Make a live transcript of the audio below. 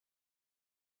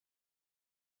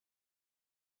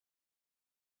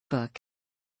Book.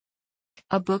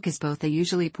 A book is both a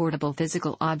usually portable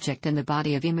physical object and the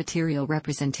body of immaterial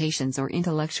representations or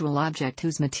intellectual object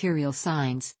whose material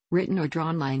signs, written or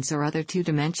drawn lines or other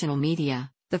two-dimensional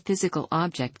media, the physical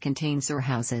object contains or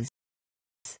houses.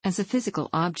 As a physical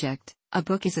object, a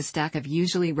book is a stack of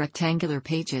usually rectangular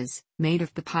pages, made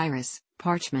of papyrus,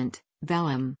 parchment,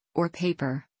 vellum, or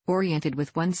paper, oriented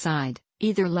with one side,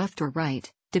 either left or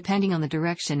right, depending on the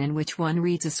direction in which one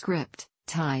reads a script,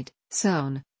 tied,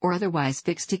 sewn, or otherwise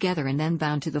fixed together and then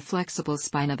bound to the flexible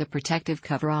spine of the protective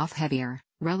cover of heavier,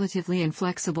 relatively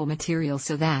inflexible material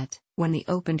so that, when the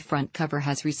opened front cover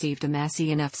has received a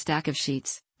massy enough stack of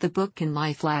sheets, the book can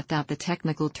lie flat out. The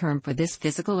technical term for this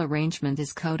physical arrangement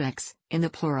is codex, in the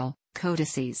plural,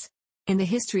 codices. In the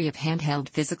history of handheld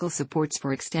physical supports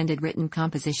for extended written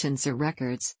compositions or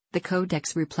records, the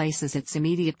codex replaces its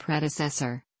immediate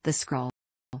predecessor, the scroll.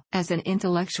 As an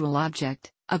intellectual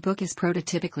object, a book is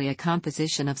prototypically a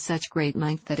composition of such great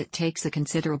length that it takes a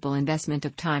considerable investment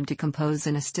of time to compose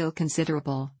and a still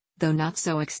considerable, though not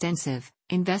so extensive,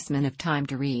 investment of time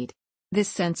to read. This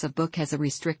sense of book has a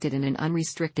restricted and an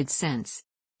unrestricted sense.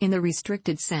 In the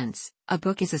restricted sense, a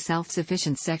book is a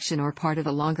self-sufficient section or part of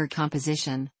a longer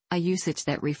composition, a usage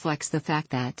that reflects the fact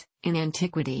that, in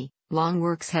antiquity, long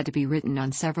works had to be written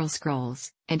on several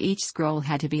scrolls, and each scroll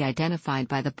had to be identified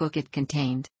by the book it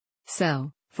contained.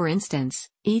 So, for instance,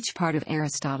 each part of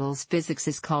Aristotle's physics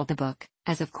is called the book,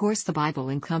 as of course the Bible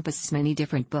encompasses many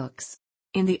different books.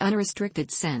 In the unrestricted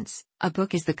sense, a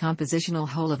book is the compositional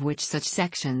whole of which such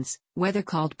sections, whether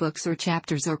called books or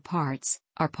chapters or parts,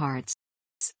 are parts.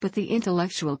 But the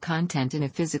intellectual content in a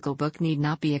physical book need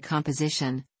not be a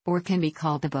composition, or can be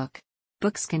called a book.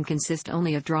 Books can consist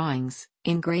only of drawings,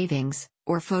 engravings,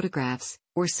 or photographs,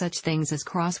 or such things as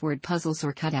crossword puzzles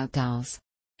or cutout dolls.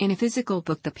 In a physical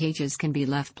book the pages can be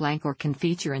left blank or can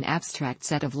feature an abstract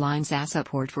set of lines as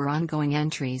support for ongoing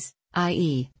entries,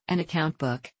 i.e., an account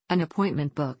book, an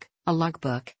appointment book, a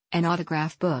logbook, an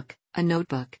autograph book, a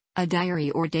notebook, a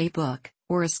diary or day book,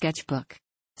 or a sketchbook.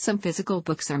 Some physical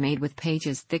books are made with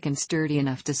pages thick and sturdy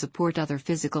enough to support other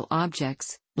physical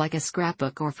objects, like a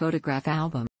scrapbook or photograph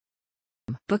album.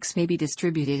 Books may be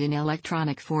distributed in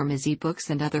electronic form as e-books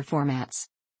and other formats.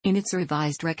 In its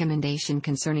revised recommendation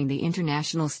concerning the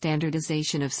international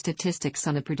standardization of statistics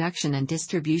on the production and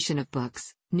distribution of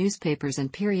books, newspapers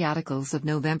and periodicals of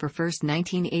November 1,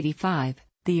 1985,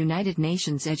 the United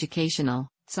Nations Educational,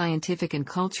 Scientific and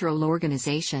Cultural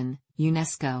Organization,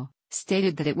 UNESCO,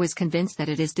 stated that it was convinced that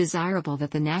it is desirable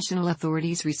that the national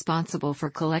authorities responsible for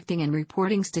collecting and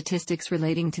reporting statistics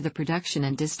relating to the production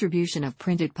and distribution of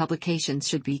printed publications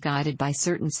should be guided by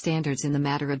certain standards in the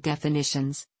matter of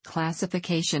definitions,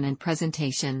 classification and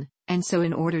presentation, and so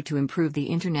in order to improve the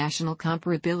international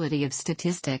comparability of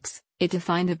statistics, it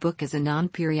defined a book as a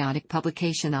non-periodic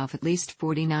publication of at least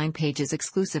 49 pages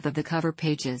exclusive of the cover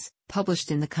pages,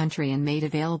 published in the country and made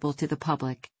available to the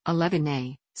public.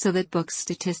 11a. So that books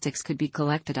statistics could be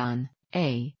collected on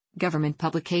a. Government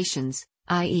publications,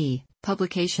 i.e.,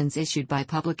 publications issued by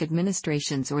public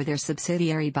administrations or their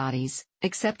subsidiary bodies,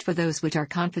 except for those which are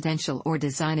confidential or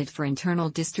designed for internal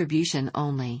distribution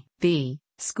only. b.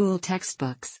 School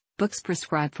textbooks, books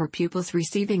prescribed for pupils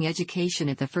receiving education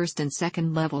at the first and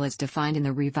second level as defined in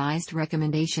the revised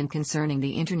recommendation concerning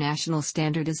the international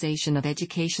standardization of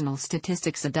educational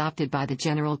statistics adopted by the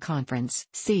General Conference.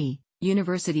 c.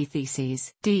 University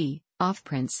theses. d.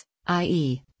 Offprints,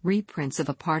 i.e., reprints of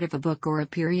a part of a book or a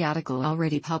periodical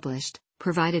already published,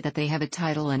 provided that they have a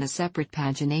title and a separate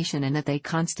pagination and that they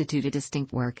constitute a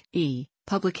distinct work. e.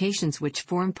 Publications which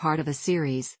form part of a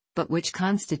series, but which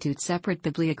constitute separate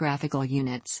bibliographical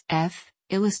units. f.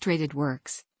 Illustrated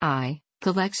works. i.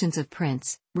 Collections of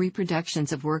prints,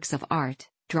 reproductions of works of art,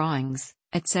 drawings,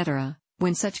 etc.,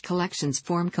 when such collections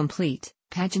form complete,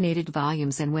 paginated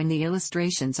volumes and when the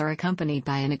illustrations are accompanied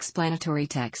by an explanatory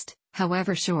text,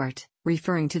 however short,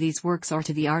 referring to these works or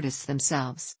to the artists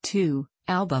themselves. 2.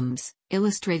 Albums,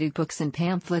 illustrated books and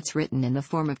pamphlets written in the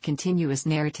form of continuous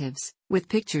narratives, with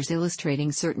pictures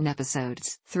illustrating certain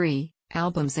episodes. 3.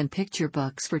 Albums and picture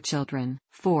books for children.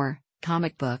 4.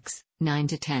 Comic books, 9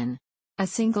 to 10. A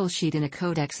single sheet in a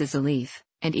codex is a leaf,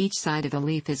 and each side of a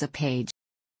leaf is a page.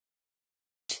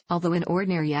 Although in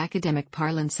ordinary academic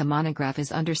parlance a monograph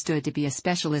is understood to be a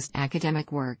specialist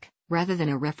academic work, rather than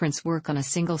a reference work on a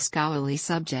single scholarly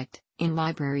subject, in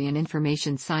library and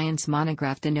information science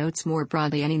monograph denotes more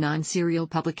broadly any non-serial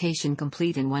publication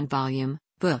complete in one volume,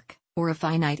 book, or a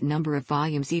finite number of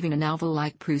volumes, even a novel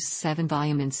like Proust's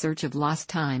 7-volume In Search of Lost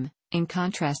Time, in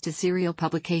contrast to serial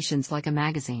publications like a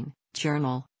magazine,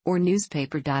 journal, or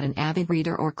newspaper. An avid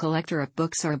reader or collector of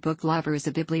books or a book lover is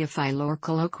a bibliophile or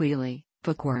colloquially,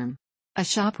 Bookworm. A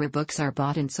shop where books are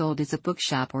bought and sold is a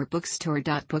bookshop or bookstore.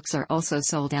 Books are also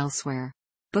sold elsewhere.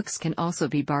 Books can also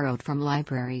be borrowed from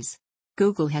libraries.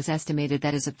 Google has estimated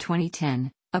that as of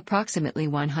 2010, approximately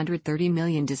 130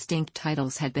 million distinct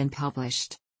titles had been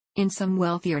published. In some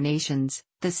wealthier nations,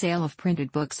 the sale of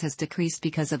printed books has decreased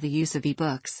because of the use of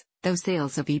e-books, though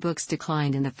sales of e-books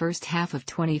declined in the first half of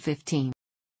 2015.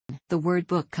 The word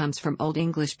book comes from Old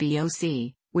English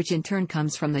boc, which in turn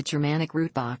comes from the Germanic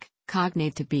root bok,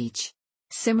 cognate to beach.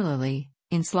 Similarly,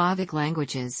 in Slavic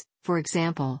languages, for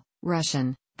example,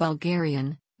 Russian,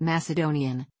 Bulgarian,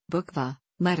 Macedonian, bukva,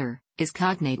 letter, is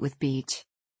cognate with beach.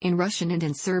 In Russian and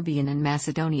in Serbian and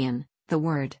Macedonian, the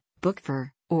word bukvar,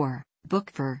 or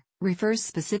bukvar, refers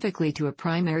specifically to a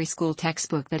primary school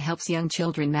textbook that helps young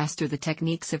children master the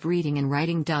techniques of reading and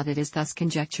writing. It is thus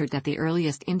conjectured that the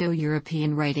earliest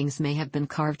Indo-European writings may have been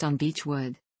carved on beech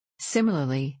wood.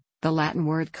 Similarly, the Latin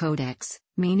word codex,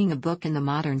 meaning a book in the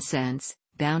modern sense,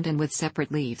 bound and with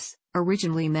separate leaves,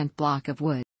 originally meant block of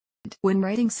wood. When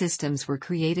writing systems were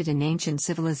created in ancient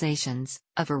civilizations,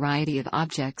 a variety of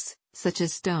objects, such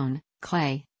as stone,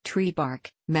 clay, tree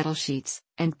bark, metal sheets,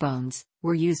 and bones,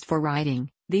 were used for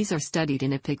writing. These are studied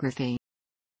in epigraphy.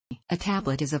 A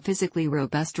tablet is a physically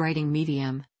robust writing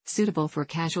medium, suitable for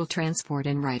casual transport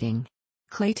and writing.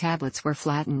 Clay tablets were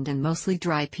flattened and mostly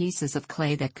dry pieces of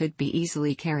clay that could be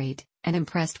easily carried, and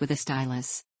impressed with a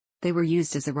stylus. They were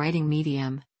used as a writing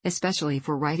medium, especially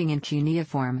for writing in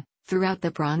cuneiform, throughout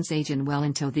the Bronze Age and well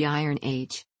until the Iron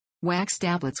Age. Wax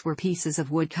tablets were pieces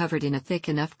of wood covered in a thick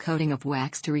enough coating of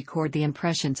wax to record the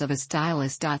impressions of a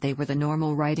stylus. They were the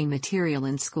normal writing material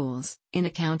in schools, in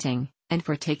accounting, and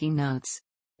for taking notes.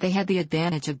 They had the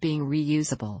advantage of being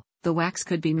reusable. The wax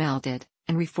could be melted,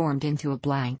 and reformed into a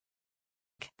blank.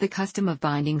 The custom of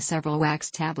binding several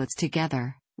wax tablets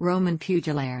together, Roman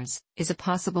pugillaires, is a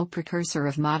possible precursor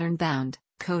of modern bound,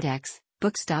 codex,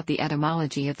 books. The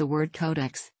etymology of the word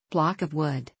codex, block of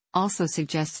wood, also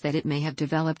suggests that it may have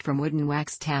developed from wooden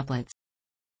wax tablets.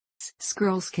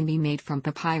 Scrolls can be made from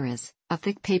papyrus, a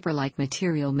thick paper-like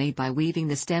material made by weaving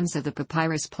the stems of the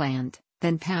papyrus plant,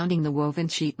 then pounding the woven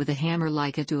sheet with a hammer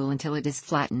like a tool until it is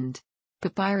flattened.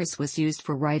 Papyrus was used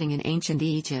for writing in ancient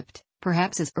Egypt,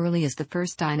 perhaps as early as the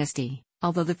First Dynasty,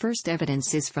 although the first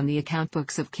evidence is from the account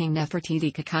books of King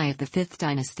Nefertiti Kakai of the 5th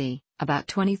Dynasty, about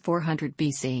 2400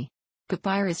 BC.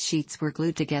 Papyrus sheets were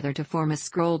glued together to form a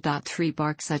scroll. Tree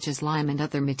bark such as lime and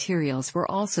other materials were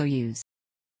also used.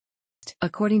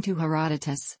 According to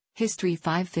Herodotus, History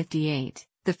 558,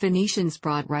 the Phoenicians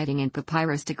brought writing and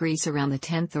papyrus to Greece around the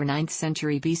 10th or 9th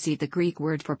century BC. The Greek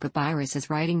word for papyrus is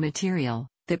writing material,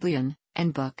 biblion,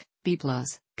 and book,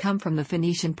 biblos, come from the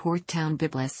Phoenician port town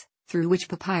Byblos, through which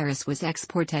papyrus was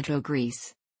exported to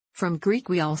Greece. From Greek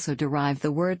we also derive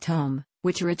the word tome,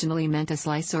 which originally meant a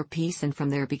slice or piece and from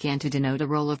there began to denote a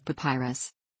roll of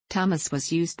papyrus. Thomas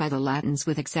was used by the Latins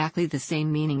with exactly the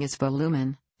same meaning as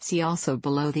volumen, see also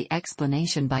below the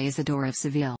explanation by Isidore of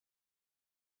Seville.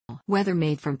 Whether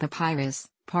made from papyrus,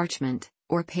 parchment,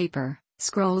 or paper,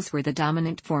 scrolls were the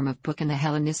dominant form of book in the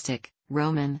Hellenistic,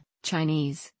 Roman,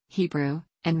 Chinese, Hebrew,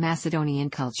 and Macedonian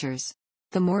cultures.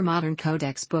 The more modern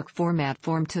codex book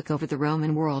form took over the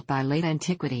Roman world by late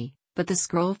antiquity, but the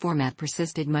scroll format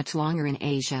persisted much longer in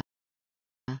Asia.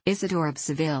 Isidore of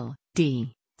Seville,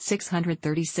 d.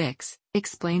 636,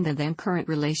 explained the then current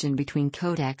relation between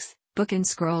codex, book and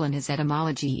scroll in his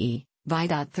etymology e. Vi.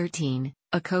 13,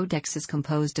 a codex is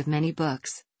composed of many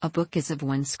books, a book is of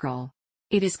one scroll.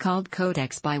 It is called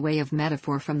codex by way of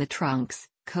metaphor from the trunks,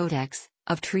 codex,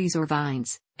 of trees or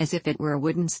vines, as if it were a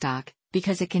wooden stock,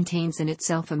 because it contains in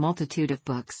itself a multitude of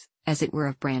books, as it were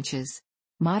of branches.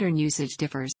 Modern usage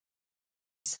differs.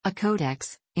 A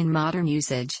codex, in modern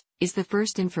usage, is the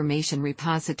first information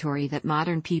repository that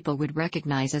modern people would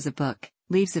recognize as a book,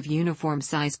 leaves of uniform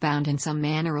size bound in some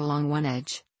manner along one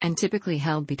edge, and typically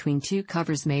held between two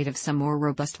covers made of some more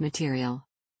robust material.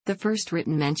 The first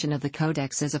written mention of the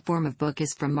codex as a form of book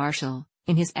is from Martial,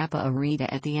 in his Appa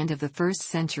Aurita at the end of the 1st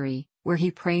century, where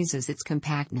he praises its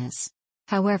compactness.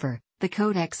 However, the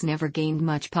codex never gained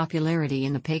much popularity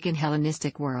in the pagan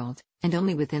Hellenistic world, and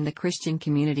only within the Christian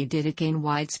community did it gain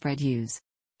widespread use.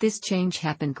 This change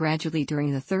happened gradually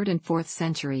during the 3rd and 4th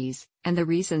centuries, and the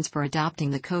reasons for adopting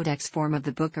the codex form of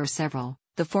the book are several.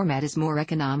 The format is more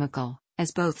economical,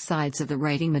 as both sides of the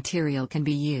writing material can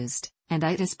be used, and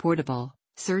it is portable,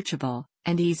 searchable,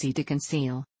 and easy to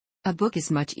conceal. A book is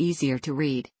much easier to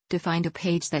read, to find a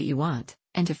page that you want,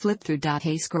 and to flip through.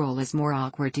 A scroll is more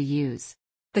awkward to use.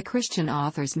 The Christian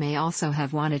authors may also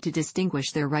have wanted to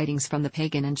distinguish their writings from the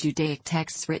pagan and Judaic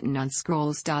texts written on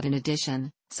scrolls. In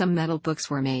addition, some metal books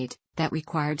were made, that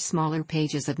required smaller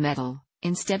pages of metal,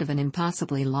 instead of an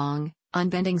impossibly long,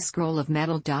 unbending scroll of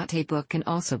metal. A book can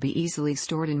also be easily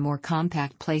stored in more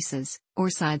compact places, or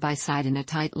side by side in a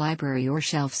tight library or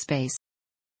shelf space.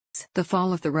 The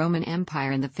fall of the Roman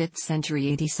Empire in the 5th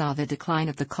century AD saw the decline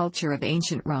of the culture of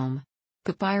ancient Rome.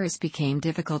 Papyrus became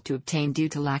difficult to obtain due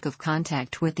to lack of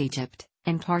contact with Egypt,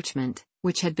 and parchment,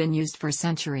 which had been used for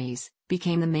centuries,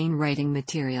 became the main writing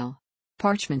material.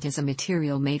 Parchment is a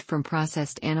material made from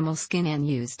processed animal skin and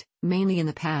used, mainly in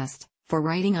the past, for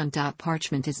writing on.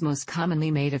 Parchment is most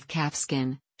commonly made of calf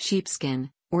skin,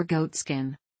 sheepskin, or goat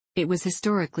skin. It was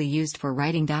historically used for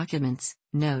writing documents,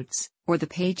 notes, or the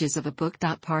pages of a book.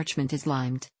 Parchment is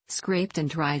limed, scraped and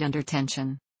dried under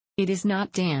tension. It is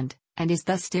not tanned, and is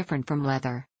thus different from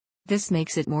leather. This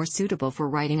makes it more suitable for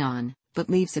writing on, but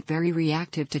leaves it very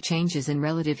reactive to changes in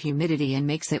relative humidity and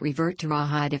makes it revert to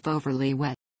rawhide if overly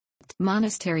wet.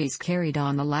 Monasteries carried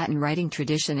on the Latin writing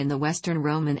tradition in the Western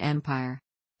Roman Empire.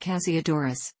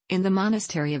 Cassiodorus, in the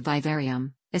monastery of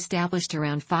Vivarium, established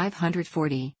around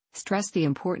 540, stressed the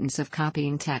importance of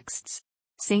copying texts.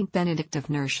 Saint Benedict of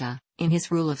Nursia, in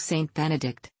his Rule of Saint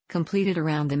Benedict, completed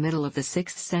around the middle of the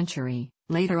 6th century,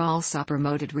 later also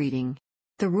promoted reading.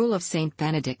 The Rule of Saint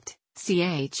Benedict,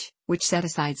 ch., which set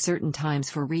aside certain times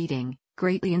for reading,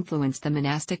 greatly influenced the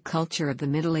monastic culture of the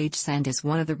Middle Ages and is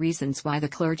one of the reasons why the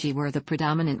clergy were the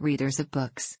predominant readers of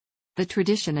books. The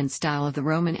tradition and style of the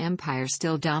Roman Empire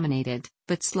still dominated,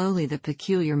 but slowly the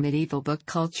peculiar medieval book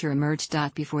culture emerged.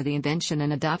 Before the invention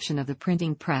and adoption of the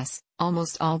printing press,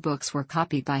 almost all books were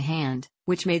copied by hand,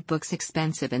 which made books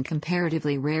expensive and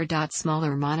comparatively rare.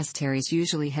 Smaller monasteries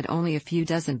usually had only a few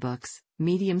dozen books,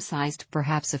 medium-sized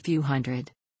perhaps a few hundred.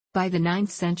 By the 9th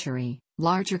century,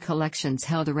 larger collections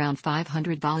held around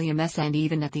 500 volumes, and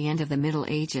even at the end of the Middle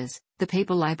Ages, the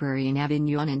Papal Library in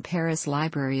Avignon and Paris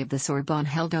Library of the Sorbonne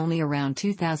held only around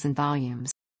 2,000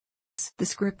 volumes. The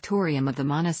scriptorium of the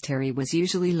monastery was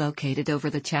usually located over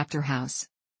the chapter house.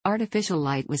 Artificial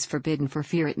light was forbidden for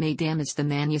fear it may damage the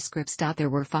manuscripts. There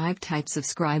were 5 types of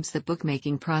scribes. The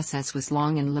bookmaking process was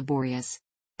long and laborious.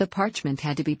 The parchment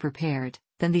had to be prepared,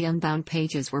 then the unbound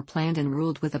pages were planned and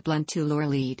ruled with a blunt tool or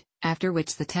lead, after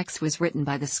which the text was written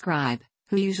by the scribe,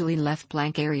 who usually left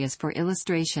blank areas for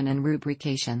illustration and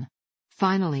rubrication.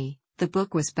 Finally, the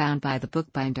book was bound by the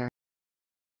bookbinder.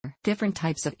 Different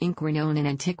types of ink were known in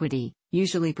antiquity,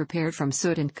 usually prepared from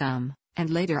soot and gum, and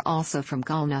later also from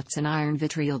gallnuts and iron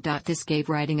vitriol. This gave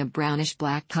writing a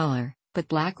brownish-black color, but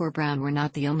black or brown were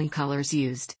not the only colors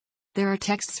used. There are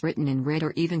texts written in red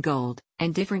or even gold,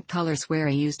 and different colors were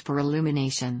used for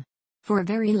illumination. For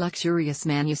very luxurious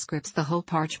manuscripts the whole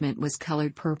parchment was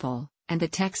colored purple, and the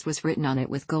text was written on it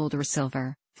with gold or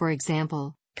silver, for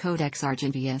example, Codex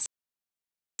Argenteus.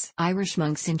 Irish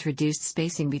monks introduced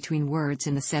spacing between words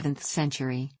in the 7th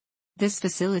century. This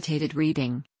facilitated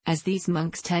reading, as these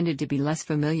monks tended to be less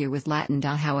familiar with Latin.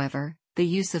 However, the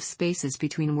use of spaces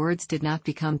between words did not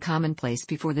become commonplace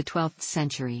before the 12th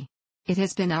century. It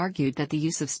has been argued that the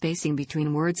use of spacing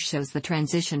between words shows the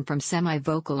transition from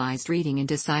semi-vocalized reading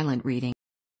into silent reading.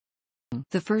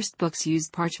 The first books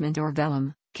used parchment or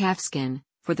vellum, calfskin,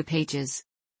 for the pages.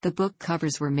 The book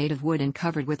covers were made of wood and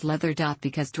covered with leather.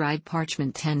 Because dried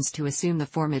parchment tends to assume the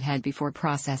form it had before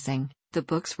processing, the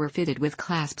books were fitted with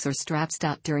clasps or straps.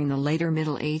 During the later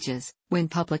Middle Ages, when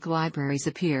public libraries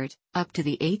appeared, up to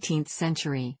the 18th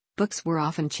century, books were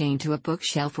often chained to a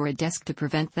bookshelf or a desk to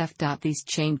prevent theft. These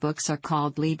chained books are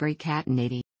called libri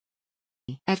catenati.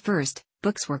 At first,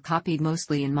 books were copied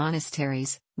mostly in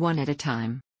monasteries, one at a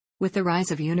time. With the rise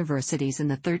of universities in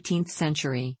the 13th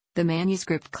century, the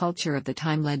manuscript culture of the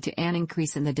time led to an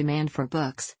increase in the demand for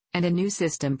books, and a new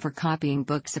system for copying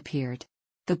books appeared.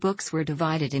 The books were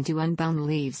divided into unbound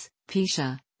leaves,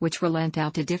 piscia, which were lent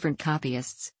out to different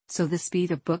copyists, so the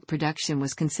speed of book production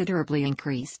was considerably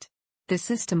increased. The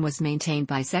system was maintained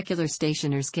by secular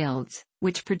stationers' guilds,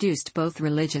 which produced both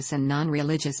religious and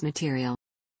non-religious material.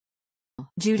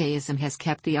 Judaism has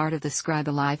kept the art of the scribe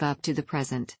alive up to the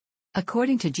present.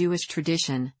 According to Jewish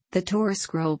tradition, the Torah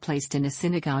scroll placed in a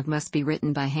synagogue must be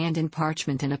written by hand in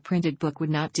parchment, and a printed book would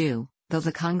not do, though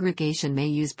the congregation may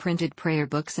use printed prayer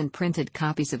books, and printed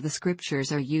copies of the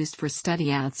scriptures are used for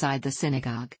study outside the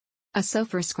synagogue. A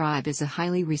sofer scribe is a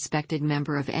highly respected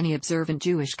member of any observant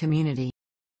Jewish community.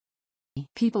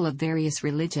 People of various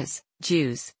religious,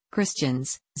 Jews,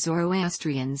 Christians,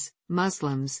 Zoroastrians,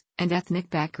 Muslims, and ethnic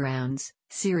backgrounds,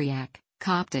 Syriac,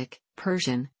 Coptic,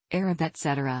 Persian, Arab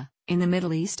etc., in the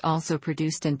Middle East also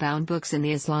produced and bound books in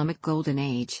the Islamic Golden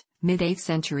Age, mid-8th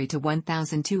century to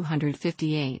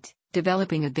 1258,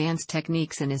 developing advanced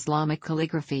techniques in Islamic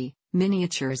calligraphy,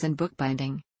 miniatures and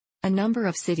bookbinding. A number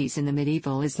of cities in the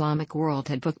medieval Islamic world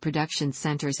had book production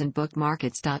centers and book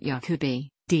markets. Yaqubi,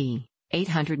 d.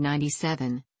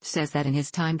 897, says that in his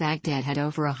time Baghdad had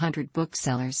over 100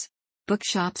 booksellers.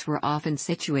 Bookshops were often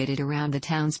situated around the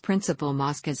town's principal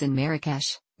mosques in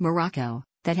Marrakesh, Morocco,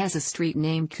 that has a street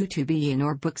named Kutubiyin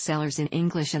or booksellers in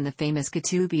English, and the famous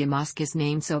Kutubiya Mosque is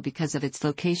named so because of its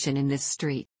location in this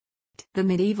street. The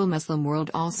medieval Muslim world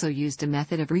also used a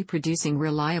method of reproducing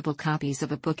reliable copies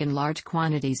of a book in large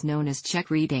quantities known as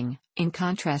check reading, in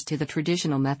contrast to the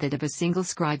traditional method of a single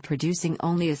scribe producing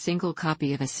only a single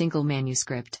copy of a single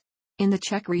manuscript. In the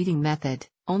check reading method,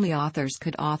 only authors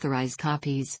could authorize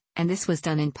copies, and this was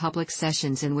done in public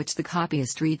sessions in which the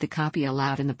copyist read the copy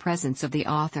aloud in the presence of the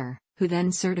author, who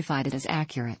then certified it as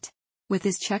accurate. With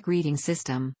this check reading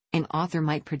system, an author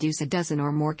might produce a dozen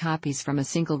or more copies from a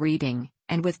single reading,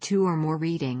 and with 2 or more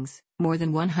readings, more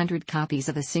than 100 copies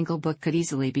of a single book could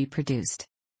easily be produced.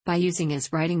 By using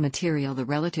as writing material the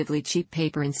relatively cheap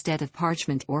paper instead of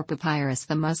parchment or papyrus,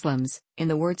 the Muslims, in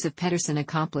the words of Pedersen,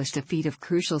 accomplished a feat of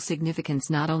crucial significance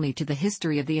not only to the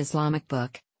history of the Islamic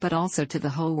book, but also to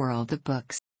the whole world of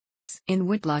books. In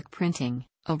woodblock printing,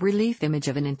 a relief image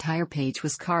of an entire page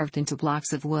was carved into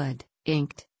blocks of wood,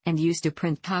 inked, and used to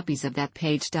print copies of that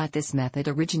page. This method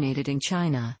originated in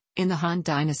China, in the Han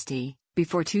Dynasty,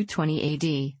 before 220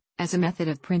 AD, as a method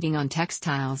of printing on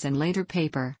textiles and later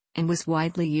paper, and was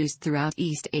widely used throughout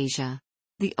East Asia.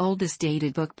 The oldest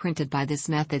dated book printed by this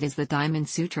method is the Diamond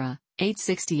Sutra,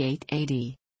 868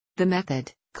 AD. The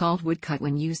method, called woodcut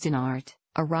when used in art,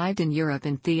 arrived in Europe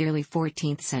in the early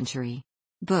 14th century.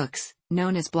 Books,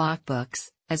 known as block books,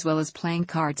 as well as playing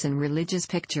cards and religious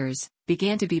pictures,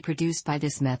 began to be produced by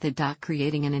this method.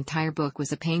 Creating an entire book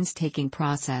was a painstaking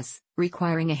process,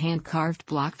 requiring a hand-carved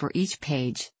block for each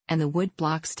page, and the wood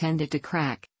blocks tended to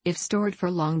crack if stored for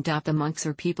long. The monks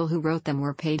or people who wrote them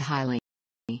were paid highly.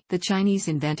 The Chinese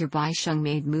inventor Bai Sheng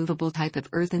made movable type of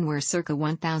earthenware circa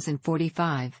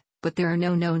 1045, but there are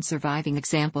no known surviving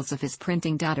examples of his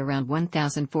printing. Around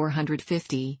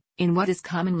 1450, in what is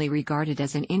commonly regarded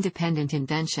as an independent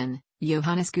invention,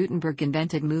 Johannes Gutenberg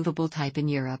invented movable type in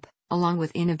Europe, along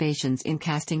with innovations in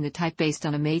casting the type based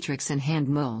on a matrix and hand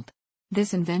mold.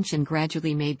 This invention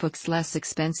gradually made books less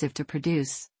expensive to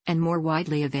produce, and more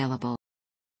widely available.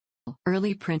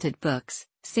 Early printed books,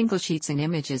 single sheets and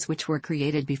images which were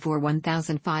created before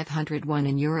 1501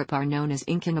 in Europe are known as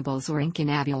incunnables or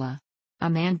incunabula. A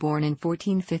man born in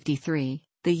 1453,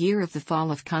 the year of the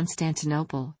fall of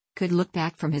Constantinople, could look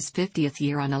back from his 50th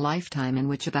year on a lifetime in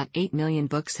which about 8 million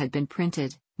books had been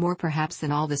printed, more perhaps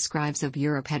than all the scribes of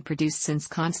Europe had produced since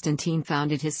Constantine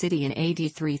founded his city in AD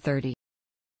 330.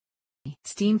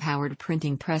 Steam-powered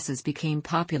printing presses became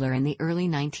popular in the early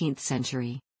 19th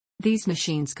century. These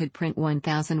machines could print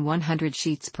 1,100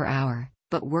 sheets per hour,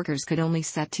 but workers could only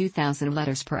set 2,000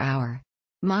 letters per hour.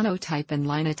 Monotype and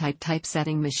linotype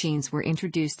typesetting machines were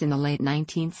introduced in the late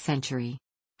 19th century.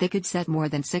 They could set more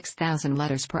than 6,000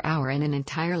 letters per hour in an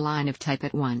entire line of type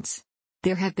at once.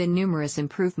 There have been numerous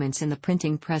improvements in the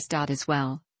printing press. As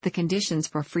well, the conditions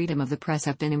for freedom of the press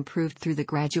have been improved through the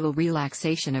gradual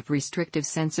relaxation of restrictive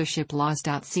censorship laws.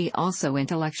 See also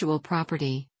intellectual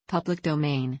property, public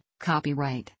domain,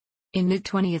 copyright. In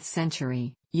mid-20th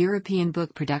century, European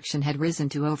book production had risen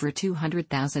to over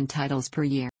 200,000 titles per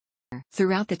year.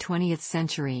 Throughout the 20th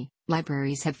century,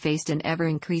 libraries have faced an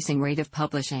ever-increasing rate of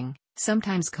publishing,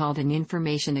 sometimes called an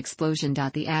information explosion.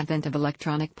 The advent of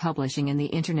electronic publishing and the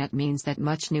Internet means that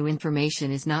much new information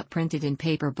is not printed in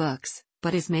paper books,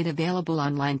 but is made available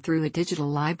online through a digital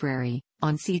library,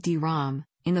 on CD-ROM,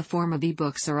 in the form of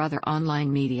e-books or other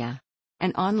online media.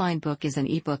 An online book is an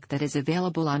e-book that is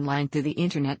available online through the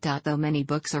Internet. Though many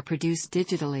books are produced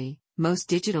digitally, most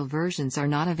digital versions are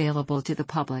not available to the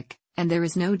public, and there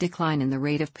is no decline in the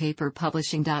rate of paper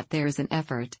publishing. There is an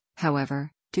effort,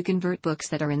 however, to convert books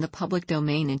that are in the public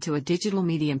domain into a digital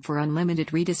medium for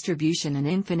unlimited redistribution and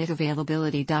infinite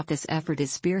availability. This effort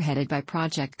is spearheaded by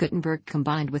Project Gutenberg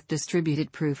combined with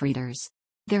distributed proofreaders.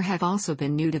 There have also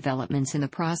been new developments in the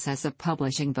process of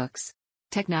publishing books.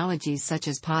 Technologies such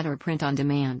as POD or print on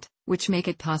demand, which make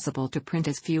it possible to print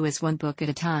as few as one book at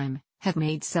a time, have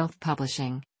made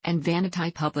self-publishing, and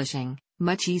vanity publishing,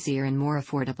 much easier and more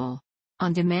affordable.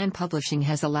 On-demand publishing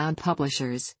has allowed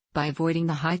publishers, by avoiding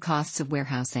the high costs of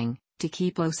warehousing, to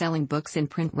keep low-selling books in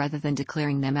print rather than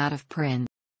declaring them out of print.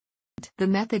 The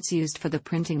methods used for the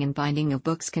printing and binding of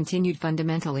books continued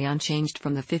fundamentally unchanged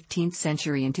from the 15th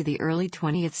century into the early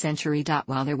 20th century.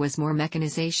 While there was more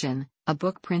mechanization, a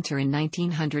book printer in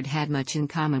 1900 had much in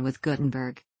common with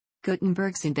Gutenberg.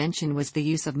 Gutenberg's invention was the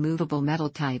use of movable metal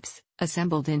types,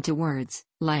 assembled into words,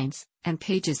 lines, and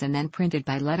pages and then printed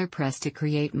by letterpress to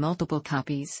create multiple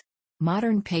copies.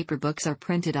 Modern paper books are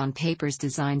printed on papers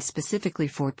designed specifically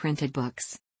for printed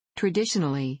books.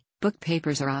 Traditionally, book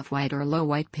papers are off-white or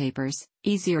low-white papers,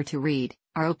 easier to read,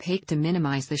 are opaque to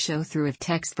minimize the show-through of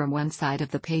text from one side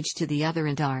of the page to the other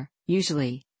and are,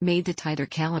 usually, made to tighter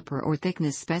caliper or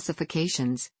thickness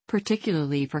specifications,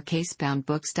 particularly for case-bound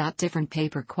books. Different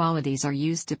paper qualities are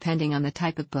used depending on the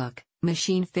type of book: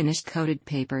 machine-finished coated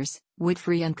papers,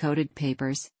 wood-free uncoated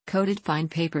papers, coated fine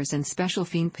papers and special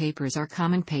fine papers are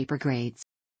common paper grades.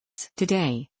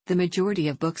 Today, the majority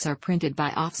of books are printed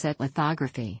by offset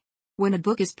lithography. When a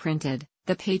book is printed,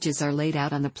 the pages are laid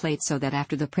out on the plate so that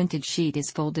after the printed sheet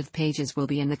is folded, pages will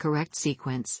be in the correct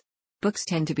sequence. Books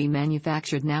tend to be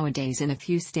manufactured nowadays in a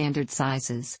few standard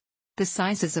sizes. The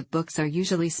sizes of books are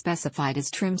usually specified as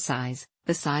trim size,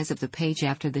 the size of the page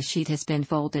after the sheet has been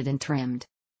folded and trimmed.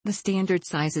 The standard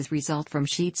sizes result from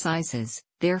sheet sizes,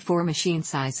 therefore machine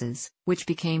sizes, which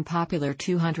became popular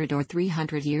 200 or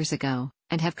 300 years ago,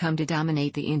 and have come to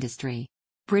dominate the industry.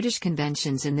 British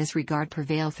conventions in this regard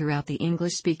prevail throughout the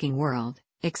English-speaking world,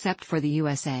 except for the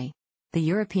USA. The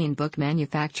European book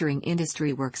manufacturing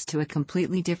industry works to a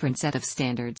completely different set of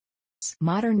standards.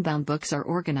 Modern bound books are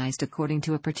organized according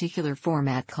to a particular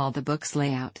format called the book's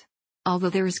layout. Although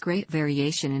there is great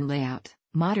variation in layout,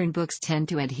 modern books tend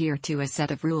to adhere to a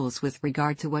set of rules with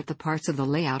regard to what the parts of the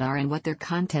layout are and what their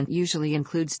content usually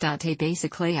includes. A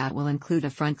basic layout will include a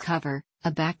front cover,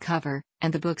 a back cover,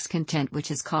 and the book's content,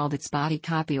 which is called its body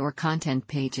copy or content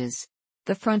pages.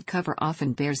 The front cover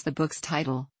often bears the book's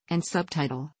title, and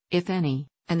subtitle, if any,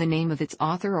 and the name of its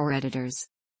author or editors.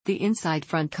 The inside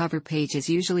front cover page is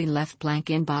usually left blank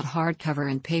in both hardcover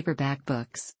and paperback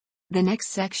books. The next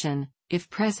section, if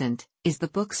present, is the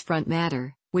book's front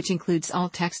matter, which includes all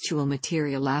textual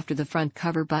material after the front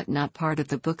cover but not part of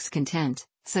the book's content,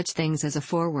 such things as a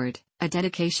foreword, a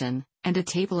dedication, and a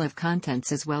table of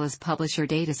contents, as well as publisher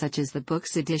data such as the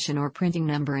book's edition or printing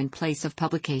number and place of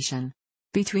publication.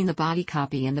 Between the body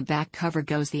copy and the back cover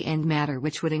goes the end matter,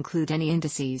 which would include any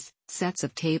indices, sets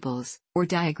of tables, or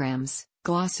diagrams,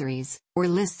 glossaries, or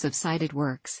lists of cited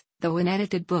works, though an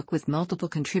edited book with multiple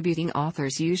contributing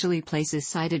authors usually places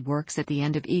cited works at the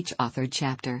end of each authored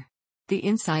chapter. The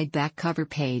inside back cover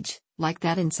page, like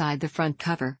that inside the front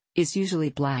cover, is usually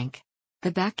blank.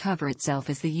 The back cover itself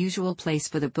is the usual place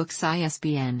for the book's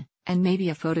ISBN, and maybe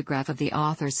a photograph of the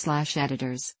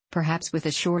authors/editors, perhaps with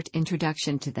a short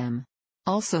introduction to them.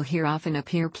 Also here often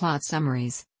appear plot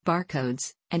summaries,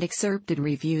 barcodes, and excerpted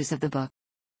reviews of the book.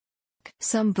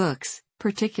 Some books,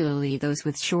 particularly those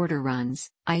with shorter runs,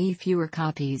 i.e. fewer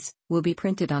copies, will be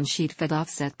printed on sheet-fed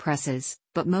offset presses,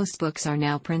 but most books are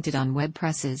now printed on web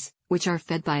presses, which are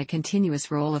fed by a continuous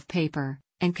roll of paper,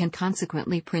 and can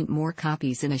consequently print more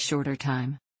copies in a shorter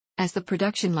time. As the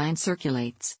production line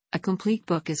circulates, a complete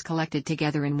book is collected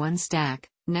together in one stack,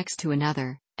 next to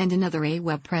another, and another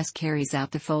web press carries out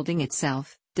the folding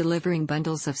itself, delivering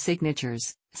bundles of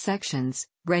signatures, sections,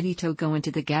 ready to go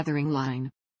into the gathering line.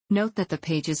 Note that the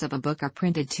pages of a book are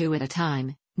printed two at a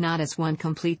time, not as one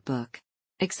complete book.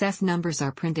 Excess numbers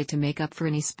are printed to make up for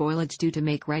any spoilage due to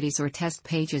make-readies or test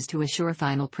pages to assure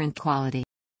final print quality.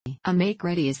 A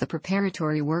make-ready is the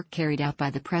preparatory work carried out by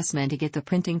the pressman to get the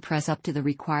printing press up to the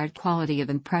required quality of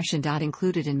impression.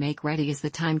 Included in make-ready is the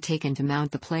time taken to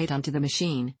mount the plate onto the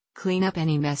machine, clean up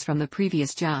any mess from the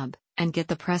previous job, and get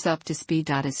the press up to speed.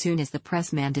 As soon as the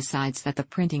pressman decides that the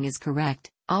printing is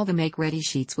correct, all the make-ready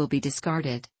sheets will be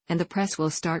discarded, and the press will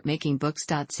start making books.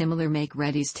 Similar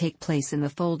make-readies take place in the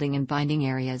folding and binding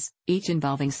areas, each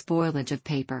involving spoilage of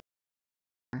paper.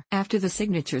 After the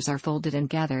signatures are folded and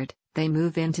gathered, they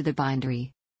move into the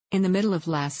bindery. In the middle of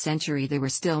last century there were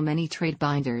still many trade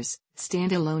binders,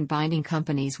 stand-alone binding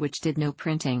companies which did no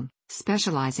printing,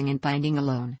 specializing in binding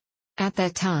alone. At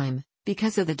that time,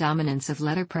 because of the dominance of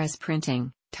letterpress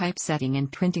printing, typesetting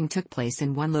and printing took place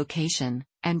in one location,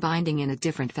 and binding in a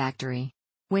different factory.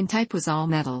 When type was all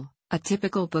metal, a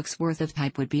typical book's worth of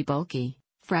type would be bulky,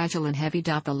 fragile and heavy.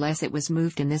 The less it was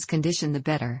moved in this condition the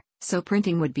better, so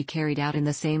printing would be carried out in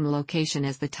the same location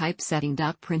as the typesetting.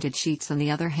 Printed sheets on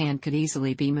the other hand could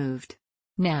easily be moved.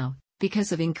 Now,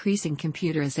 because of increasing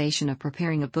computerization of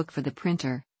preparing a book for the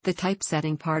printer, the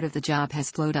typesetting part of the job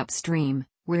has flowed upstream,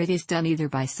 where it is done either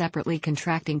by separately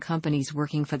contracting companies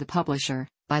working for the publisher,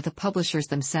 by the publishers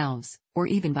themselves, or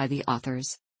even by the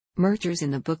authors. Mergers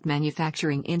in the book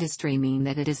manufacturing industry mean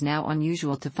that it is now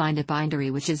unusual to find a bindery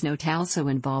which is not also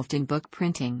involved in book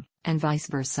printing, and vice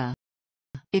versa.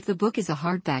 If the book is a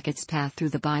hardback, its path through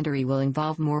the bindery will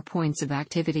involve more points of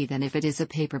activity than if it is a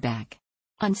paperback.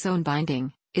 Unsewn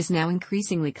binding, is now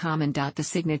increasingly common. The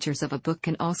signatures of a book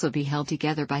can also be held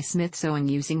together by smith sewing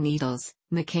using needles,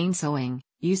 McCain sewing,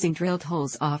 using drilled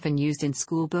holes often used in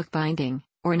school book binding,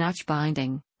 or notch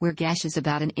binding, where gashes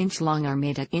about 1 inch long are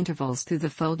made at intervals through the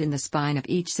fold in the spine of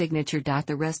each signature.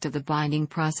 The rest of the binding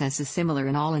process is similar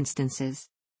in all instances.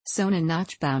 Sewn and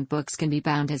notch-bound books can be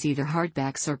bound as either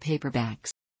hardbacks or paperbacks.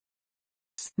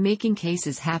 Making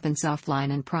cases happens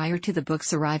offline and prior to the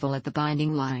book's arrival at the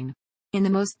binding line. In the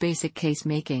most basic case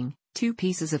making, 2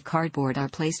 pieces of cardboard are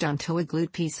placed onto a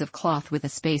glued piece of cloth with a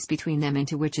space between them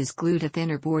into which is glued a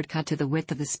thinner board cut to the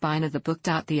width of the spine of the book.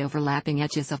 The overlapping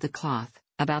edges of the cloth,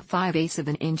 about 5/8 of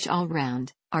an inch all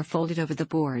round, are folded over the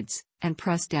boards, and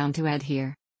pressed down to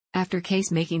adhere. After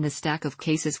case making, the stack of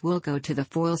cases will go to the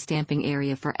foil stamping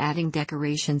area for adding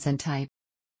decorations and type.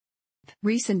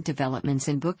 Recent developments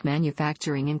in book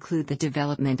manufacturing include the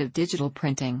development of digital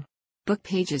printing. Book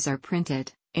pages are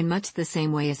printed, in much the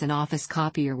same way as an office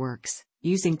copier works,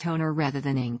 using toner rather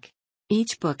than ink.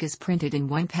 Each book is printed in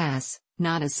one pass,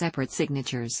 not as separate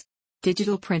signatures.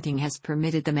 Digital printing has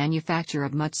permitted the manufacture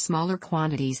of much smaller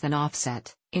quantities than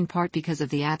offset, in part because of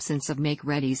the absence of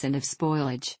make-readies and of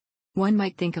spoilage. One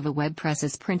might think of a web press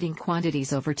as printing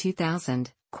quantities over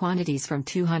 2,000, quantities from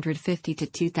 250 to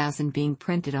 2,000 being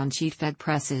printed on sheet-fed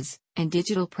presses, and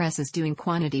digital presses doing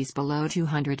quantities below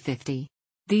 250.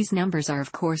 These numbers are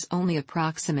of course only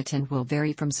approximate and will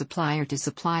vary from supplier to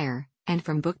supplier, and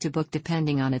from book to book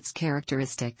depending on its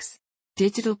characteristics.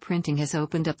 Digital printing has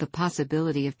opened up the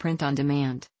possibility of print on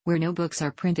demand, where no books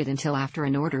are printed until after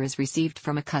an order is received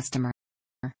from a customer.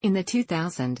 In the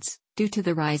 2000s, due to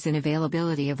the rise in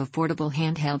availability of affordable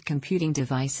handheld computing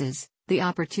devices, the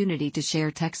opportunity to share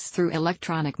texts through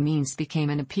electronic means became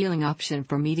an appealing option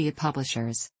for media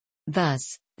publishers.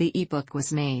 Thus, the e-book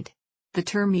was made. The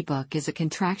term e-book is a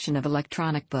contraction of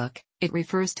electronic book. It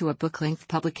refers to a book-length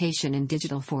publication in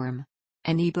digital form.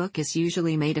 An e-book is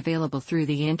usually made available through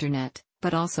the internet,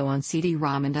 but also on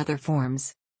CD-ROM and other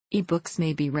forms. E-books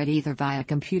may be read either via a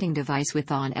computing device with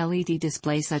an LED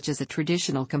display such as a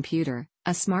traditional computer,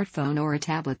 a smartphone or a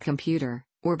tablet computer,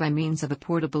 or by means of a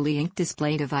portable e-ink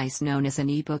display device known as an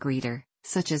e-book reader,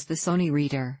 such as the Sony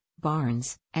Reader,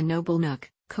 Barnes and Noble Nook,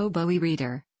 Kobo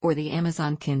e-reader, or the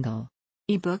Amazon Kindle.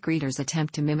 E-book readers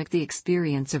attempt to mimic the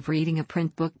experience of reading a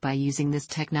print book by using this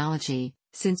technology,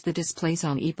 since the displays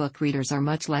on e-book readers are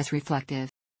much less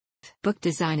reflective. Book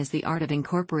design is the art of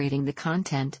incorporating the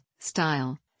content,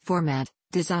 style, format,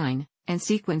 design, and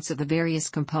sequence of the various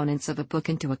components of a book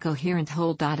into a coherent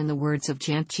whole. In the words of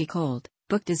Jan Chicold,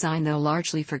 book design, though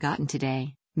largely forgotten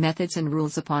today, methods and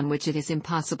rules upon which it is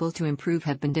impossible to improve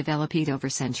have been developed over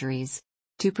centuries.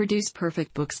 To produce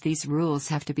perfect books, these rules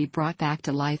have to be brought back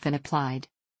to life and applied.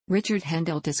 Richard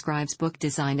Hendel describes book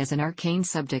design as an arcane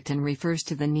subject and refers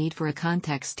to the need for a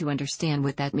context to understand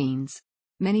what that means.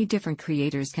 Many different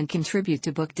creators can contribute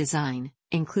to book design,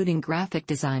 including graphic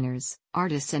designers,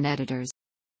 artists and editors.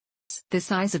 The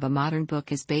size of a modern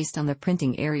book is based on the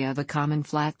printing area of a common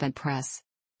flatbed press.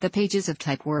 The pages of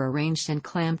type were arranged and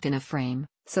clamped in a frame,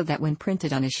 so that when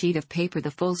printed on a sheet of paper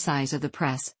the full size of the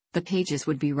press, the pages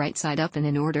would be right side up and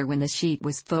in order when the sheet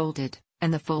was folded,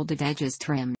 and the folded edges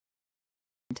trimmed.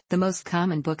 The most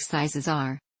common book sizes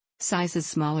are sizes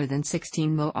smaller than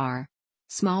 16 mo are.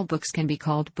 Small books can be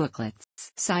called booklets.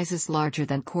 Sizes larger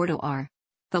than quarto are.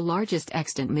 The largest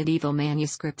extant medieval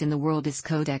manuscript in the world is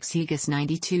Codex Haegus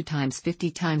 92 x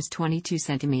 50 x 22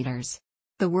 cm.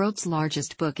 The world's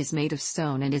largest book is made of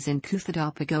stone and is in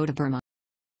Kuthada Pagoda, Burma.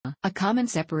 A common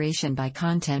separation by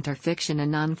content are fiction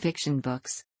and non-fiction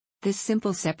books. This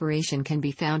simple separation can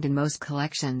be found in most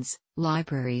collections,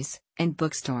 libraries, and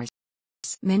bookstores.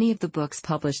 Many of the books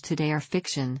published today are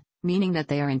fiction, meaning that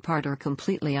they are in part or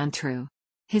completely untrue.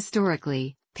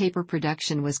 Historically, paper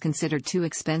production was considered too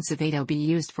expensive to be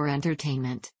used for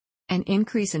entertainment. An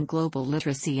increase in global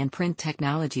literacy and print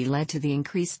technology led to the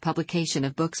increased publication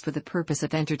of books for the purpose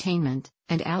of entertainment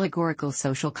and allegorical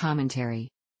social commentary.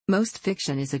 Most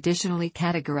fiction is additionally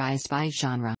categorized by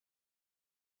genre.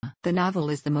 The novel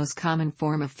is the most common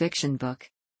form of fiction book.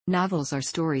 Novels are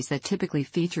stories that typically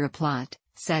feature a plot,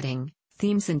 setting,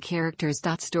 themes and characters.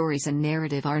 Stories and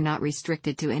narrative are not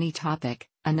restricted to any topic.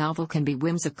 A novel can be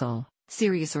whimsical,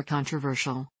 serious or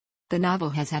controversial. The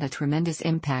novel has had a tremendous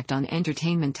impact on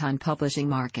entertainment on publishing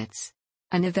markets.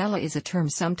 A novella is a term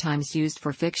sometimes used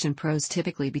for fiction prose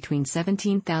typically between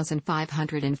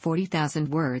 17,500 and 40,000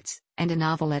 words, and a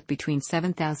novelette between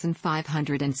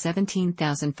 7,500 and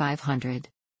 17,500.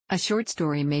 A short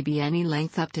story may be any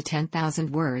length up to 10,000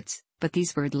 words, but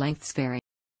these word lengths vary.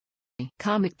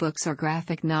 Comic books or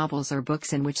graphic novels are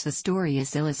books in which the story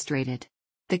is illustrated.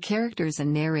 The characters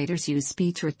and narrators use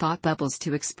speech or thought bubbles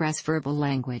to express verbal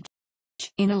language.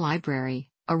 In a library,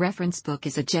 a reference book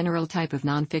is a general type of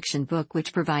nonfiction book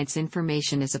which provides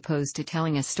information as opposed to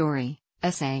telling a story,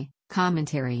 essay,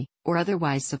 commentary, or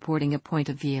otherwise supporting a point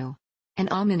of view. An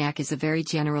almanac is a very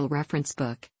general reference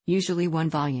book, usually one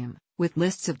volume, with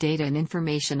lists of data and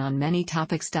information on many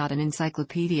topics. An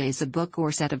encyclopedia is a book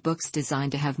or set of books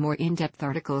designed to have more in-depth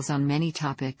articles on many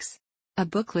topics. A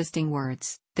book listing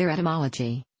words, their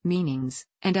etymology, meanings,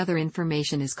 and other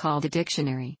information is called a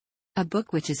dictionary. A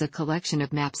book which is a collection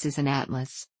of maps is an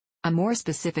atlas. A more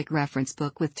specific reference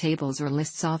book with tables or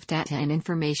lists of data and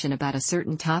information about a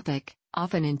certain topic,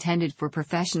 often intended for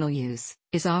professional use,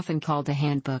 is often called a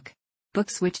handbook.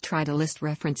 Books which try to list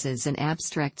references and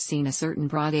abstracts in a certain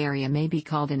broad area may be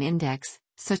called an index,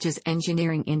 such as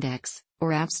engineering index,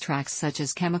 or abstracts such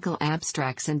as chemical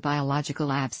abstracts and biological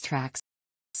abstracts.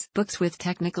 Books with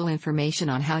technical information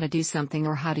on how to do something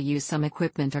or how to use some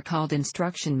equipment are called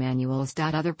instruction manuals.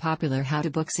 Other popular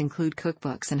how-to books include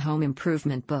cookbooks and home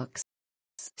improvement books.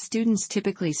 Students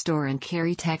typically store and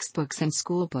carry textbooks and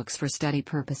school books for study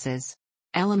purposes.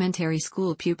 Elementary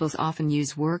school pupils often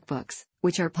use workbooks,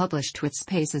 which are published with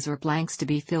spaces or blanks to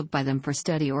be filled by them for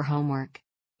study or homework.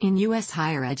 In U.S.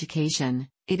 higher education,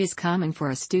 it is common for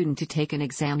a student to take an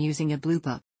exam using a blue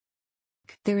book.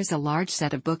 There is a large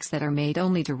set of books that are made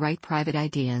only to write private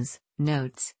ideas,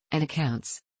 notes, and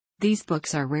accounts. These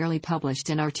books are rarely published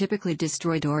and are typically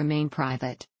destroyed or remain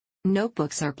private.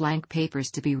 Notebooks are blank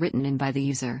papers to be written in by the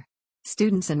user.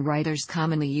 Students and writers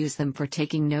commonly use them for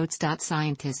taking notes.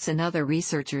 Scientists and other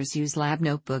researchers use lab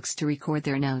notebooks to record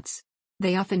their notes.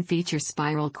 They often feature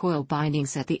spiral coil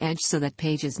bindings at the edge so that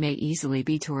pages may easily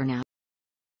be torn out.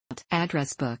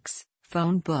 Address books,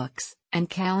 phone books, and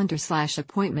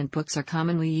calendar/appointment books are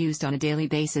commonly used on a daily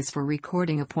basis for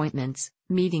recording appointments,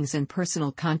 meetings, and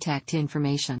personal contact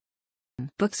information.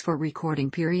 Books for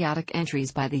recording periodic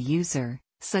entries by the user,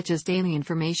 such as daily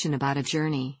information about a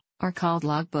journey, are called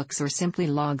logbooks or simply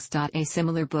logs. A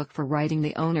similar book for writing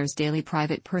the owner's daily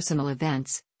private personal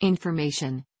events,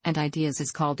 information, and ideas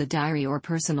is called a diary or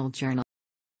personal journal.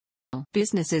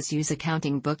 Businesses use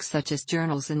accounting books such as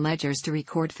journals and ledgers to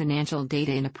record financial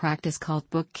data in a practice called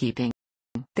bookkeeping.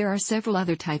 There are several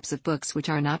other types of books which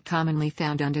are not commonly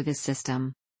found under this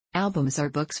system. Albums are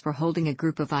books for holding a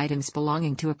group of items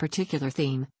belonging to a particular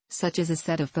theme, such as a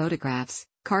set of photographs,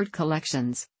 card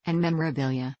collections, and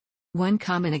memorabilia. One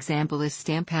common example is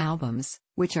stamp albums,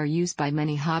 which are used by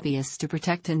many hobbyists to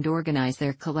protect and organize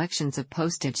their collections of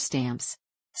postage stamps.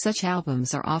 Such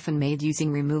albums are often made using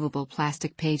removable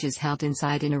plastic pages held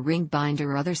inside in a ring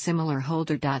binder or other similar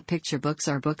holder. Picture books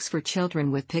are books for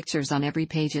children with pictures on every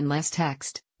page and less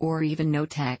text, or even no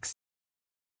text.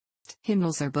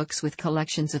 Hymnals are books with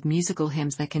collections of musical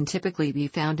hymns that can typically be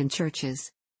found in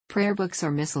churches. Prayer books or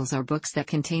missals are books that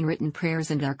contain written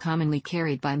prayers and are commonly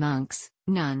carried by monks,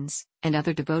 nuns, and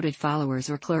other devoted followers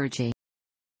or clergy.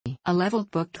 A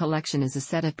leveled book collection is a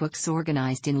set of books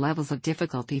organized in levels of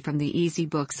difficulty from the easy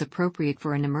books appropriate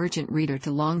for an emergent reader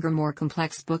to longer, more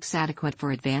complex books adequate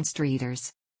for advanced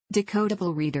readers.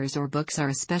 Decodable readers or books are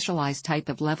a specialized type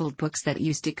of leveled books that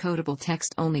use decodable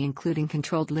text only, including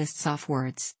controlled lists of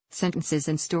words, sentences,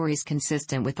 and stories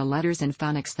consistent with the letters and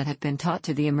phonics that have been taught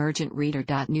to the emergent reader.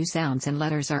 New sounds and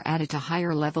letters are added to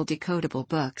higher-level decodable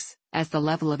books, as the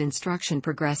level of instruction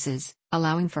progresses,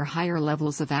 allowing for higher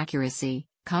levels of accuracy,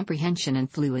 comprehension, and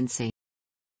fluency.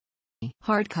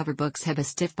 Hardcover books have a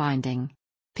stiff binding.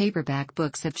 Paperback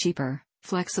books have cheaper,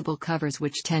 flexible covers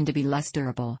which tend to be less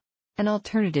durable. An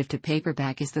alternative to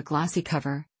paperback is the glossy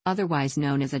cover, otherwise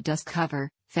known as a dust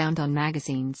cover, found on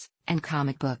magazines and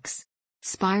comic books.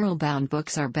 Spiral-bound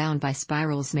books are bound by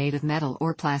spirals made of metal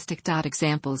or plastic.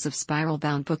 Examples of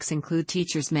spiral-bound books include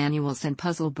teacher's manuals and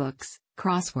puzzle books,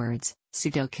 crosswords,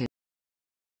 Sudoku.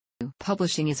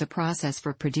 Publishing is a process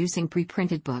for producing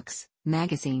pre-printed books,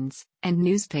 magazines, and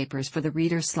newspapers for the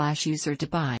reader/user to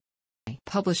buy.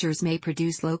 Publishers may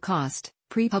produce low-cost,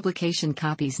 pre-publication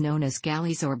copies known as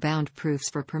galleys or bound proofs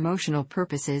for promotional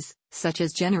purposes, such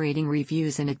as generating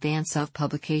reviews in advance of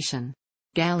publication.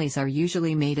 Galleys are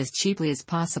usually made as cheaply as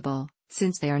possible,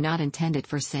 since they are not intended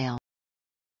for sale.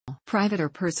 Private or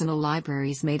personal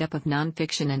libraries made up of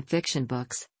non-fiction and fiction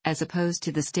books, as opposed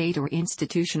to the state or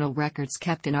institutional records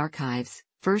kept in archives,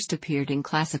 first appeared in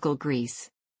classical Greece.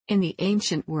 In the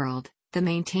ancient world, the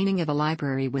maintaining of a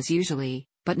library was usually,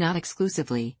 but not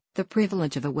exclusively, the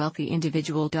privilege of a wealthy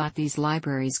individual. These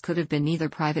libraries could have been either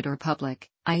private or public,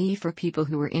 i.e. for people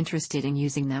who were interested in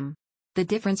using them. The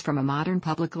difference from a modern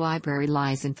public library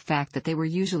lies in the fact that they were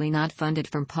usually not funded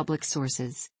from public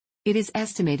sources. It is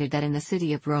estimated that in the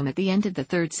city of Rome at the end of the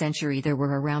 3rd century there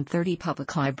were around 30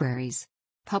 public libraries.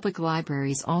 Public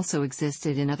libraries also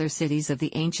existed in other cities of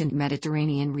the ancient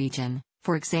Mediterranean region,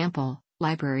 for example,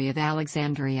 Library of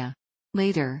Alexandria.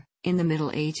 Later, in the Middle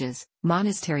Ages,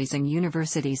 monasteries and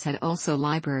universities had also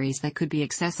libraries that could be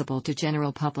accessible to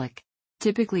general public.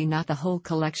 Typically not the whole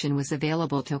collection was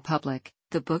available to public,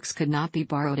 the books could not be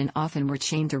borrowed and often were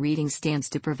chained to reading stands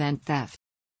to prevent theft.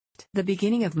 The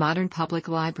beginning of modern public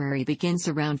library begins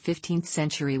around 15th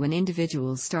century when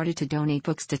individuals started to donate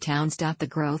books to towns. The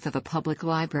growth of a public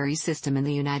library system in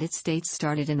the United States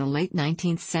started in the late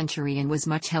 19th century and was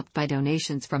much helped by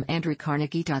donations from Andrew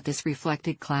Carnegie. This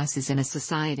reflected classes in a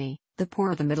society. The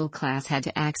poor or the middle class had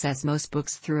to access most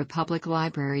books through a public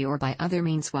library or by other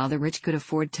means, while the rich could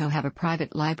afford to have a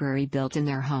private library built in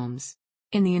their homes.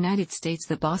 In the United States,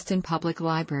 the Boston Public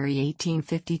Library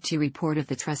 1852 report of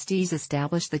the trustees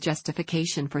established the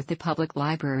justification for the public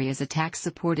library as a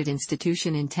tax-supported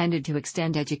institution intended to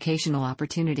extend educational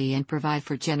opportunity and provide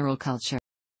for general culture.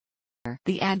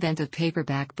 The advent of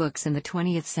paperback books in the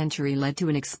 20th century led to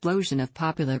an explosion of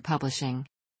popular publishing.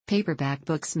 Paperback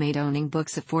books made owning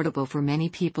books affordable for many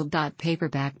people.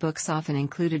 Paperback books often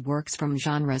included works from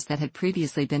genres that had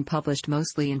previously been published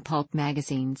mostly in pulp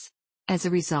magazines. As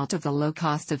a result of the low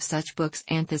cost of such books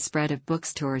and the spread of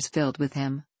bookstores filled with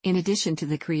them, in addition to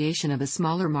the creation of a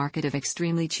smaller market of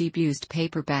extremely cheap used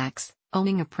paperbacks,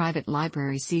 owning a private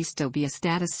library ceased to be a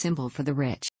status symbol for the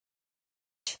rich.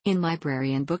 In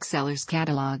library and booksellers'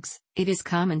 catalogs, it is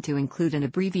common to include an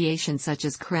abbreviation such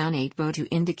as Crown 8bo to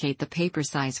indicate the paper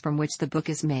size from which the book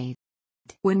is made.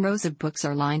 When rows of books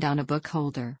are lined on a book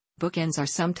holder, bookends are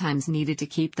sometimes needed to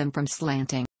keep them from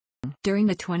slanting. During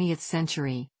the 20th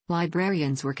century,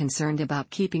 librarians were concerned about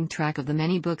keeping track of the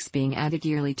many books being added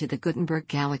yearly to the Gutenberg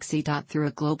galaxy. Through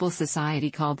a global society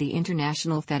called the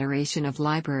International Federation of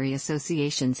Library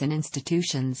Associations and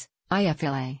Institutions,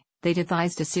 IFLA, they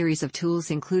devised a series of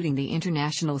tools including the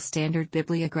International Standard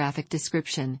Bibliographic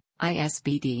Description,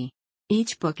 ISBD.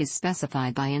 Each book is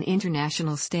specified by an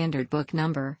International Standard Book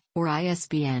Number, or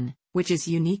ISBN, which is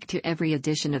unique to every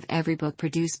edition of every book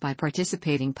produced by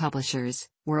participating publishers,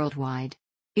 worldwide.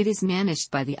 It is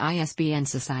managed by the ISBN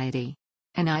Society.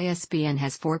 An ISBN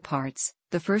has 4 parts.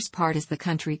 The first part is the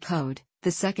country code,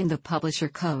 the second the publisher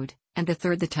code, and the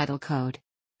third the title code.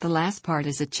 The last part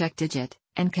is a check digit,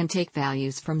 and can take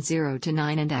values from 0 to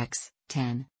 9 and X,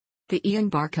 10. The ISBN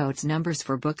barcodes numbers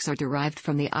for books are derived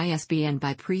from the ISBN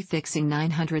by prefixing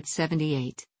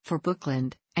 978, for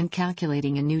Bookland, and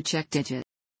calculating a new check digit.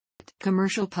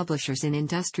 Commercial publishers in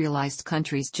industrialized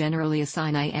countries generally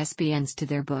assign ISBNs to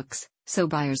their books, so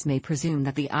buyers may presume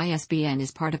that the ISBN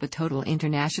is part of a total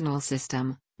international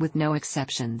system, with no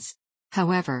exceptions.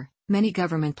 However, many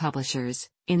government publishers,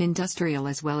 in industrial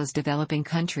as well as developing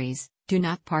countries, do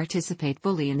not participate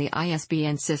fully in the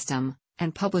ISBN system,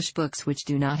 and publish books which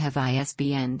do not have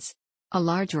ISBNs. A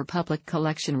large or public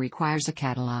collection requires a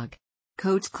catalog.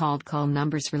 Codes called call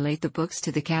numbers relate the books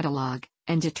to the catalog,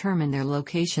 and determine their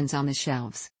locations on the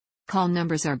shelves. Call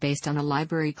numbers are based on a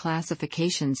library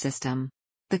classification system.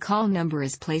 The call number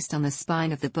is placed on the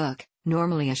spine of the book,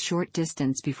 normally a short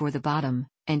distance before the bottom,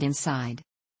 and inside.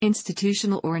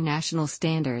 Institutional or national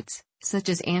standards, such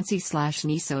as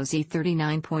ANSI/NISO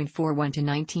Z39.41 to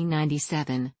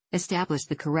 1997, establish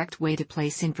the correct way to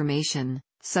place information,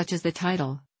 such as the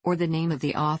title, or the name of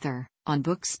the author, on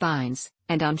book spines,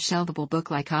 and on shelvable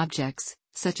book-like objects,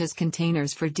 such as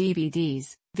containers for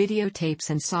DVDs, videotapes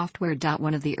and software.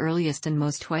 One of the earliest and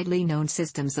most widely known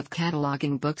systems of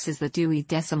cataloging books is the Dewey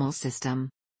Decimal System.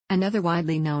 Another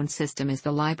widely known system is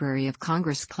the Library of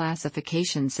Congress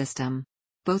classification system.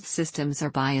 Both systems are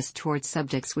biased towards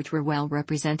subjects which were well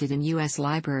represented in U.S.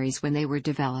 libraries when they were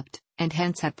developed, and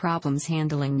hence have problems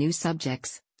handling new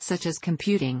subjects, such as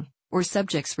computing, or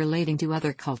subjects relating to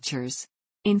other cultures.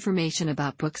 Information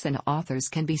about books and authors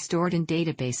can be stored in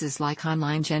databases like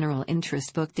online general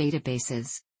interest book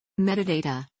databases.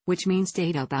 Metadata, which means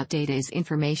data about data, is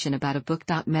information about a book.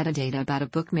 Metadata about a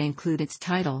book may include its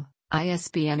title,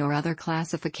 ISBN or other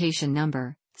classification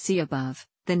number, see above,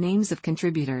 the names of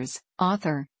contributors,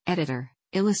 author, editor,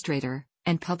 illustrator,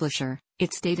 and publisher,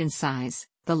 its date and size,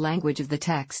 the language of the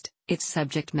text, its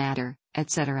subject matter,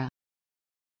 etc.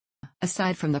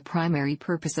 Aside from the primary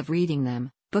purpose of reading them,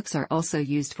 books are also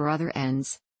used for other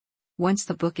ends. Once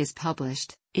the book is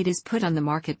published, it is put on the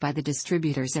market by the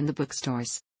distributors and the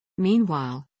bookstores.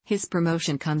 Meanwhile, his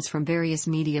promotion comes from various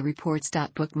media reports.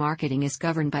 Book marketing is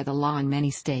governed by the law in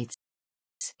many states.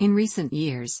 In recent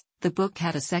years, the book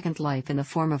had a second life in the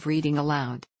form of reading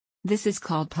aloud. This is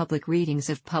called public readings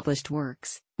of published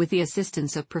works, with the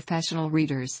assistance of professional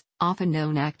readers, often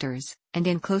known actors, and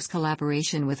in close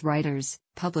collaboration with writers,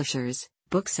 publishers,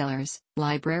 booksellers,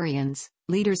 librarians,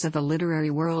 leaders of the literary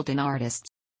world and artists.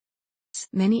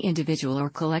 Many individual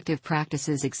or collective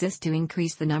practices exist to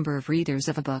increase the number of readers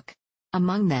of a book.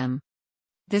 Among them,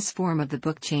 this form of the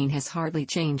book chain has hardly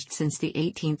changed since the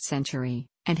 18th century,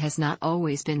 and has not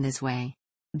always been this way.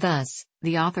 Thus,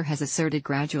 the author has asserted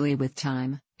gradually with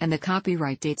time, and the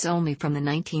copyright dates only from the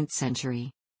 19th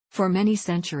century. For many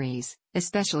centuries,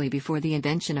 especially before the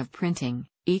invention of printing,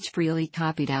 each freely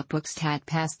copied out books had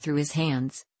passed through his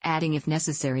hands, adding if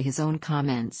necessary his own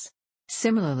comments.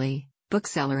 Similarly,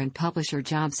 bookseller and publisher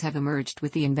jobs have emerged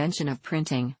with the invention of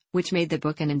printing, which made the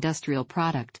book an industrial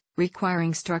product,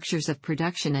 requiring structures of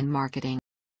production and marketing.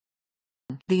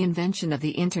 The invention of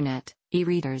the Internet,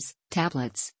 e-readers,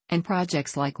 tablets, and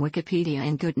projects like Wikipedia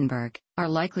and Gutenberg are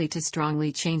likely to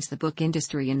strongly change the book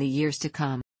industry in the years to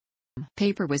come.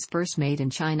 Paper was first made in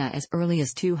China as early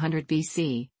as 200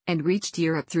 BC, and reached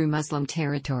Europe through Muslim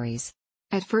territories.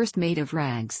 At first made of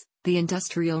rags, the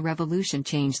Industrial Revolution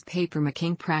changed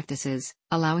paper-making practices,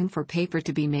 allowing for paper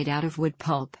to be made out of wood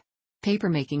pulp.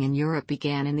 Papermaking in Europe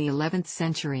began in the 11th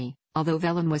century, although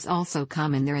vellum was also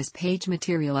common there as page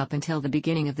material up until the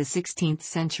beginning of the 16th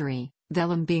century,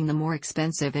 vellum being the more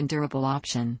expensive and durable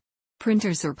option.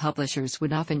 Printers or publishers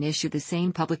would often issue the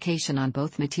same publication on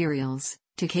both materials,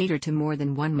 to cater to more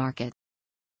than one market.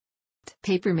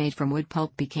 Paper made from wood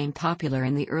pulp became popular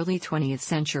in the early 20th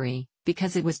century,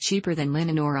 because it was cheaper than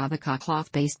linen or abaca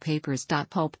cloth-based papers.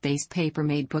 Pulp-based paper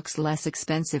made books less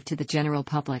expensive to the general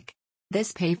public.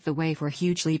 This paved the way for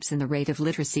huge leaps in the rate of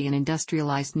literacy in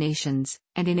industrialized nations,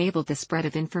 and enabled the spread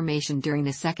of information during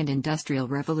the Second Industrial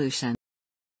Revolution.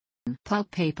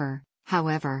 Pulp paper,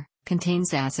 however,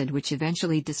 contains acid which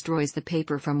eventually destroys the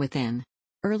paper from within.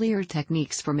 Earlier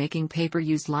techniques for making paper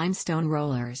used limestone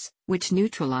rollers, which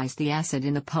neutralized the acid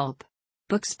in the pulp.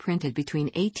 Books printed between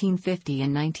 1850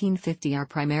 and 1950 are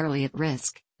primarily at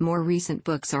risk. More recent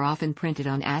books are often printed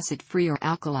on acid-free or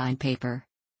alkaline paper.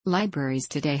 Libraries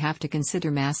today have to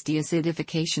consider mass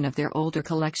deacidification of their older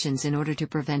collections in order to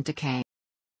prevent decay.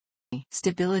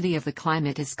 Stability of the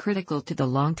climate is critical to the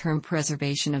long-term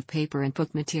preservation of paper and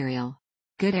book material.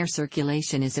 Good air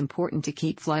circulation is important to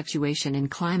keep fluctuation in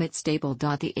climate stable.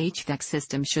 The HVAC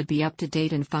system should be up to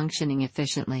date and functioning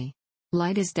efficiently.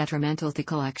 Light is detrimental to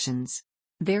collections.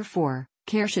 Therefore,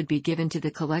 care should be given to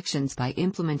the collections by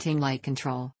implementing light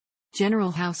control.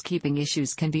 General housekeeping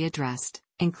issues can be addressed,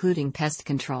 including pest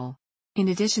control. In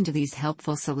addition to these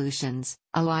helpful solutions,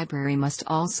 a library must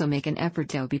also make an effort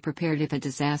to be prepared if a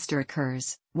disaster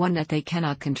occurs, one that they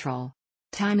cannot control.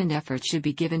 Time and effort should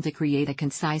be given to create a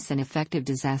concise and effective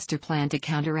disaster plan to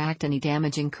counteract any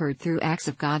damage incurred through acts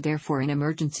of God. Therefore, an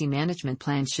emergency management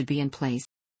plan should be in place.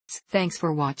 Thanks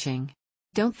for watching.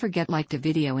 Don't forget to like the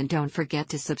video and don't forget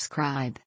to subscribe.